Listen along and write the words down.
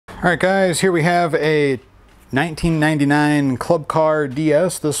All right guys, here we have a 1999 Club Car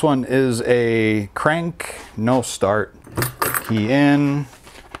DS. This one is a crank, no start. Key in,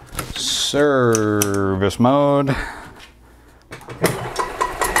 service mode.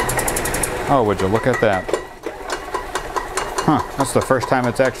 Oh, would you look at that? Huh, that's the first time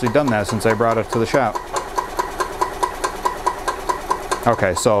it's actually done that since I brought it to the shop.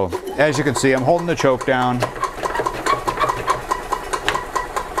 Okay, so as you can see, I'm holding the choke down.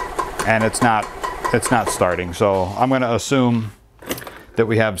 And it's not starting, so I'm going to assume that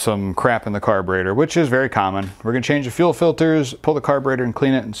we have some crap in the carburetor, which is very common. We're going to change the fuel filters, pull the carburetor and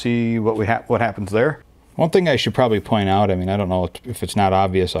clean it and see what happens there. One thing I should probably point out, I mean, I don't know if it's not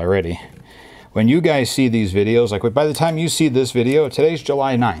obvious already. When you guys see these videos, like by the time you see this video, today's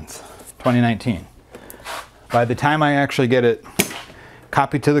July 9th, 2019. By the time I actually get it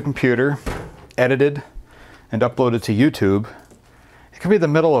copied to the computer, edited, and uploaded to YouTube, it could be the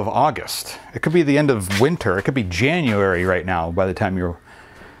middle of August. It could be the end of winter. It could be January right now by the time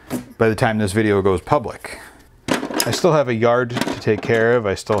this video goes public. I still have a yard to take care of.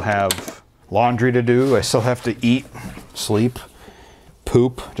 I still have laundry to do. I still have to eat, sleep,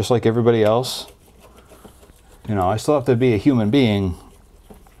 poop, just like everybody else. You know, I still have to be a human being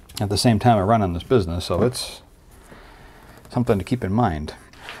at the same time of running this business, so it's something to keep in mind.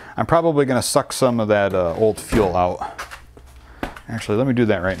 I'm probably going to suck some of that old fuel out. Actually, let me do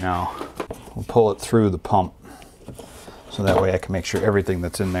that right now. We'll pull it through the pump so that way I can make sure everything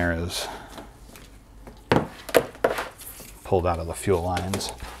that's in there is pulled out of the fuel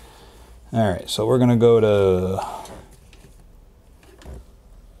lines. All right, so we're going to go to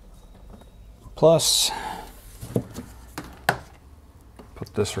plus.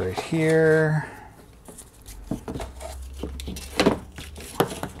 Put this right here.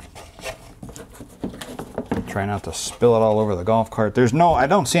 Try not to spill it all over the golf cart. I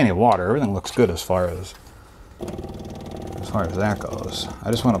don't see any water. Everything looks good as far as that goes. I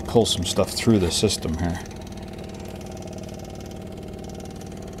just want to pull some stuff through the system here.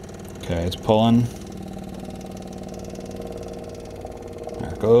 Okay, it's pulling.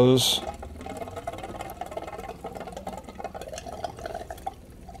 There it goes.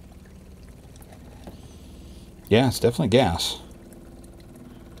 Yeah, it's definitely gas.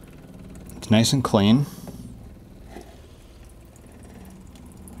 It's nice and clean.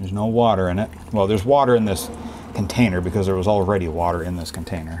 There's no water in it. Well, there's water in this container because there was already water in this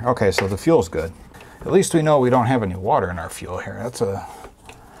container. Okay, so the fuel's good. At least we know we don't have any water in our fuel here. That's a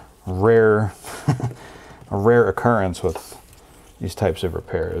rare, a rare occurrence with these types of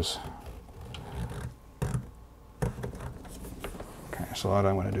repairs. Okay, so what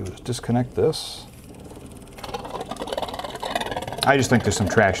I'm going to do is disconnect this. I just think there's some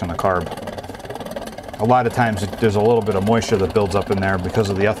trash in the carb. A lot of times there's a little bit of moisture that builds up in there because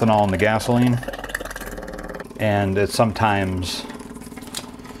of the ethanol and the gasoline. And it sometimes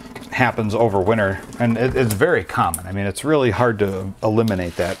happens over winter. And it's very common. I mean, it's really hard to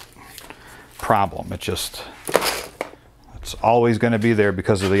eliminate that problem. It's always going to be there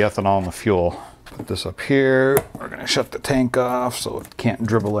because of the ethanol and the fuel. Put this up here. We're going to shut the tank off so it can't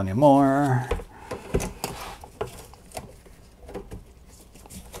dribble anymore.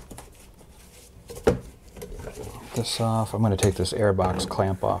 This off. I'm going to take this airbox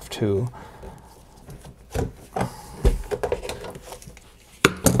clamp off too,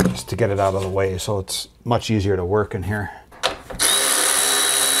 just to get it out of the way so it's much easier to work in here.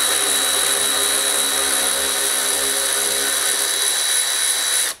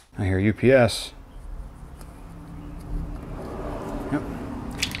 I hear UPS. Yep,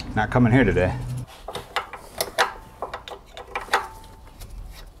 not coming here today.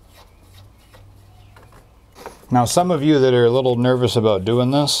 Now, some of you that are a little nervous about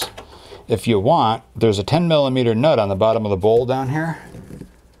doing this, if you want, there's a 10mm nut on the bottom of the bowl down here.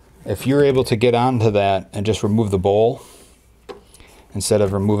 If you're able to get onto that and just remove the bowl instead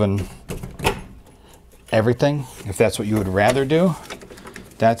of removing everything, if that's what you would rather do,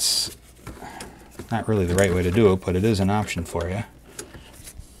 that's not really the right way to do it, but it is an option for you.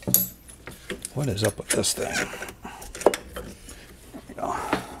 What is up with this thing? There we go.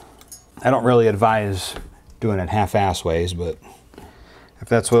 I don't really advise doing it half-ass ways, but if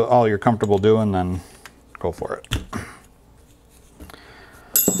that's all you're comfortable doing, then go for it.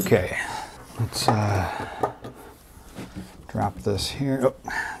 Okay, let's drop this here. Oh,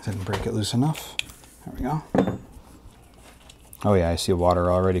 didn't break it loose enough. There we go. Oh yeah, I see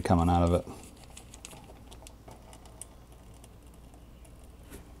water already coming out of it.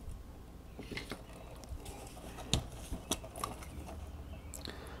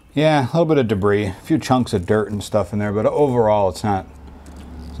 Yeah, a little bit of debris, a few chunks of dirt and stuff in there, but overall it's not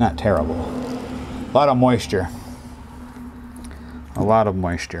not terrible. A lot of moisture. A lot of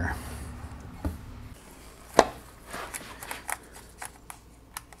moisture.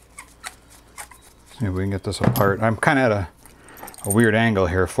 See if we can get this apart. I'm kind of at a weird angle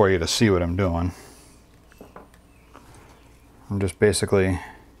here for you to see what I'm doing. I'm just basically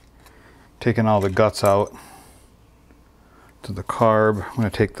taking all the guts out to the carb. I'm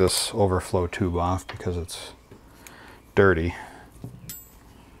going to take this overflow tube off because it's dirty.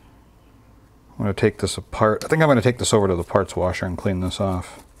 I'm going to take this apart. I think I'm going to take this over to the parts washer and clean this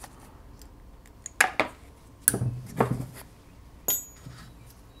off.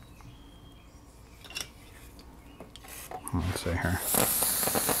 Let's see here.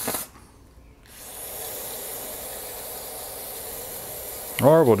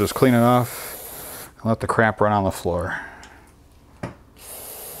 Or we'll just clean it off and let the crap run on the floor.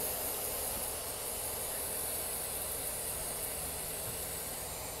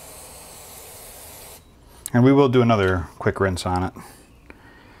 And we will do another quick rinse on it.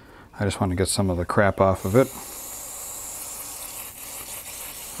 I just want to get some of the crap off of it.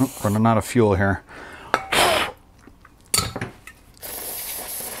 Oh, running out of fuel here.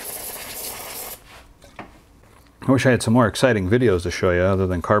 I wish I had some more exciting videos to show you other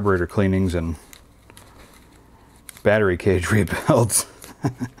than carburetor cleanings and battery cage rebuilds.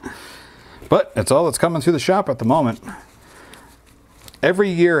 But it's all that's coming through the shop at the moment. Every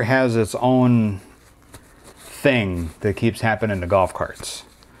year has its own thing that keeps happening to golf carts.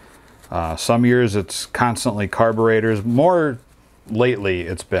 Some years it's constantly carburetors. More lately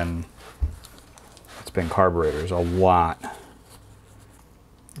it's been carburetors a lot.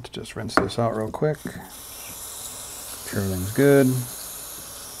 Let's just rinse this out real quick. Everything's good.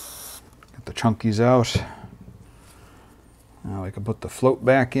 Get the chunkies out. Now we can put the float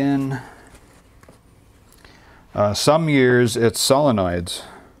back in. Some years it's solenoids,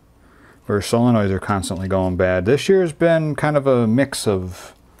 where solenoids are constantly going bad. This year's been kind of a mix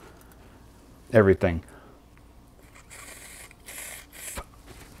of everything.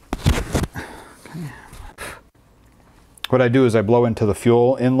 Okay. What I do is I blow into the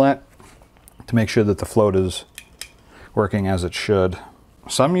fuel inlet to make sure that the float is working as it should.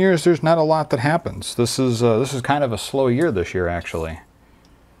 Some years there's not a lot that happens. This is kind of a slow year this year, actually,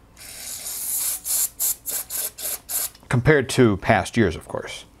 compared to past years, of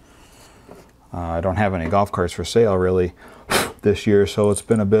course. I don't have any golf carts for sale really this year, so it's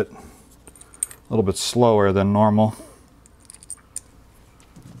been a little bit slower than normal.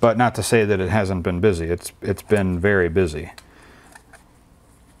 But not to say that it hasn't been busy. It's been very busy,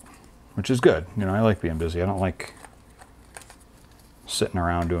 which is good. You know, I like being busy. I don't like sitting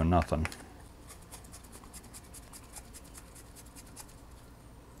around doing nothing.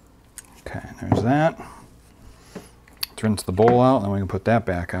 Okay, there's that. Let's rinse the bowl out and then we can put that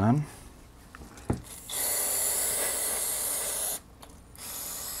back on.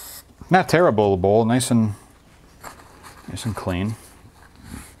 Not terrible, the bowl, nice and clean.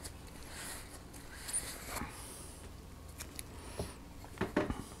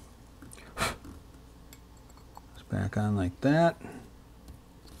 It's back on like that.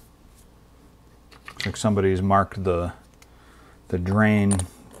 Looks like somebody's marked the drain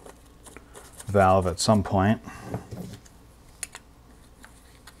valve at some point.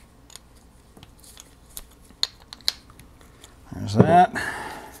 There's that.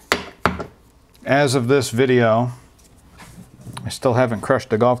 As of this video, I still haven't crushed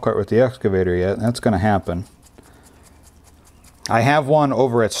the golf cart with the excavator yet. That's going to happen. I have one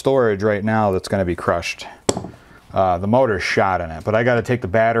over at storage right now that's going to be crushed. The motor's shot in it, but I got to take the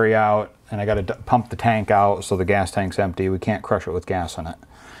battery out and I got to pump the tank out so the gas tank's empty. We can't crush it with gas in it.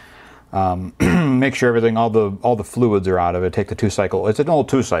 Make sure everything, all the fluids are out of it. Take the 2-cycle. It's an old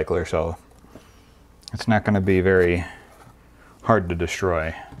 2-cycler, so it's not going to be very hard to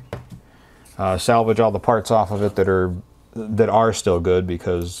destroy. Salvage all the parts off of it that are still good,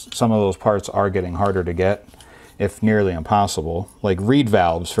 because some of those parts are getting harder to get, if nearly impossible. Like reed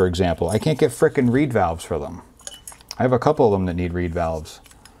valves, for example. I can't get frickin' reed valves for them. I have a couple of them that need reed valves.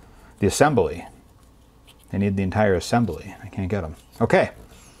 The assembly. They need the entire assembly. I can't get them. Okay,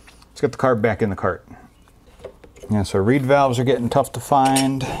 let's get the carb back in the cart. Yeah, so reed valves are getting tough to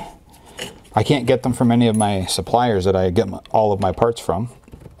find. I can't get them from any of my suppliers that I get all of my parts from.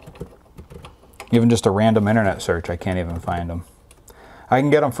 Even just a random internet search, I can't even find them. I can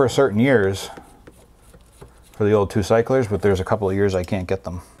get them for certain years for the old 2-cyclers, but there's a couple of years I can't get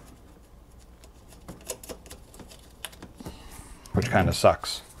them, which kind of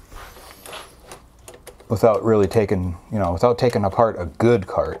sucks. Without really taking, without taking apart a good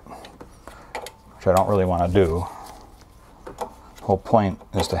cart, which I don't really want to do. Whole point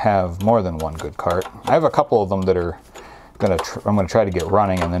is to have more than one good cart. I have a couple of them that are I'm gonna try to get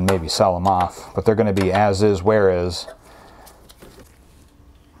running and then maybe sell them off, but they're gonna be as is, where is.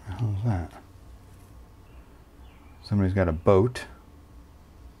 What the hell is that? Somebody's got a boat.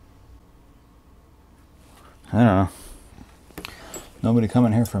 I don't know. Nobody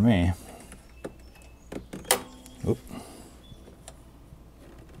coming here for me. Oop.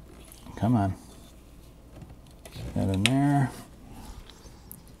 Come on. Get in there.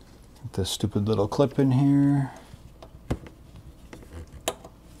 Get this stupid little clip in here.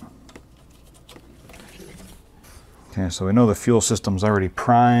 Okay, so we know the fuel system's already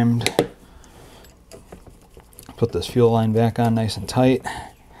primed. Put this fuel line back on nice and tight.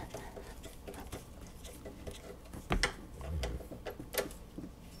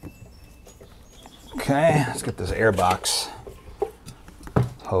 Okay, let's get this air box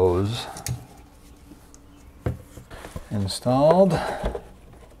hose installed.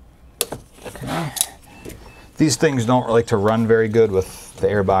 Okay. These things don't like to run very good with the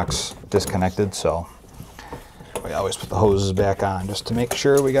air box disconnected, so we always put the hoses back on just to make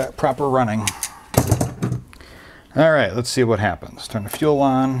sure we got proper running. All right, let's see what happens. Turn the fuel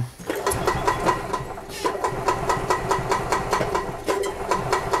on.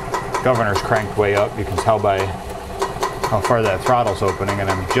 Governor's cranked way up. You can tell by how far that throttle's opening, and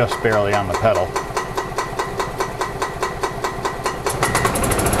I'm just barely on the pedal.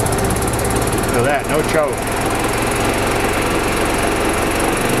 Look at that, no choke.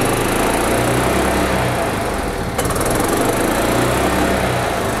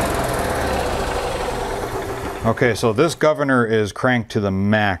 Okay, so this governor is cranked to the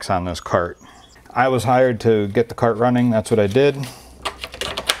max on this cart. I was hired to get the cart running. That's what I did.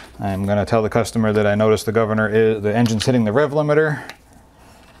 I'm going to tell the customer that I noticed the the engine's hitting the rev limiter.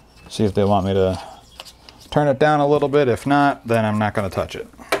 See if they want me to turn it down a little bit. If not, then I'm not going to touch it.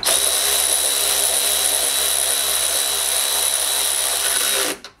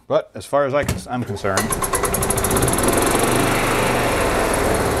 But as far as I'm concerned,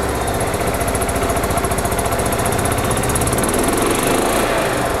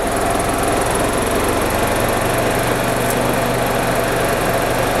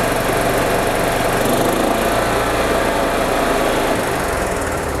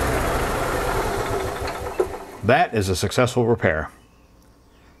 that is a successful repair.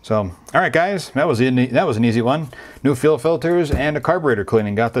 So, all right guys, that was an easy one. New fuel filters and a carburetor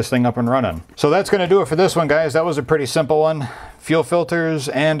cleaning got this thing up and running. So that's gonna do it for this one, guys. That was a pretty simple one. Fuel filters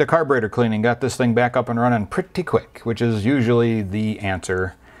and a carburetor cleaning got this thing back up and running pretty quick, which is usually the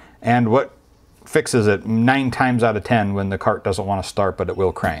answer. And what fixes it 9 times out of 10 when the cart doesn't want to start, but it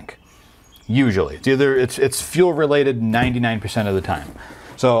will crank. Usually. It's fuel related 99% of the time.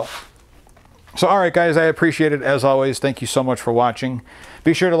 So all right guys, I appreciate it as always. Thank you so much for watching.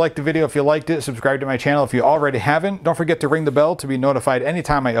 Be sure to like the video if you liked it, subscribe to my channel if you already haven't. Don't forget to ring the bell to be notified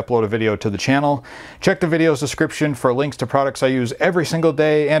anytime I upload a video to the channel. Check the video's description for links to products I use every single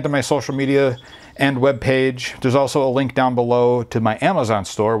day and to my social media and web page. There's also a link down below to my Amazon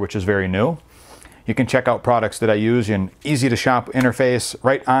store, which is very new. You can check out products that I use in easy to shop interface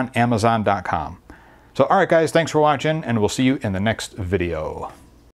right on Amazon.com. So all right guys, thanks for watching and we'll see you in the next video.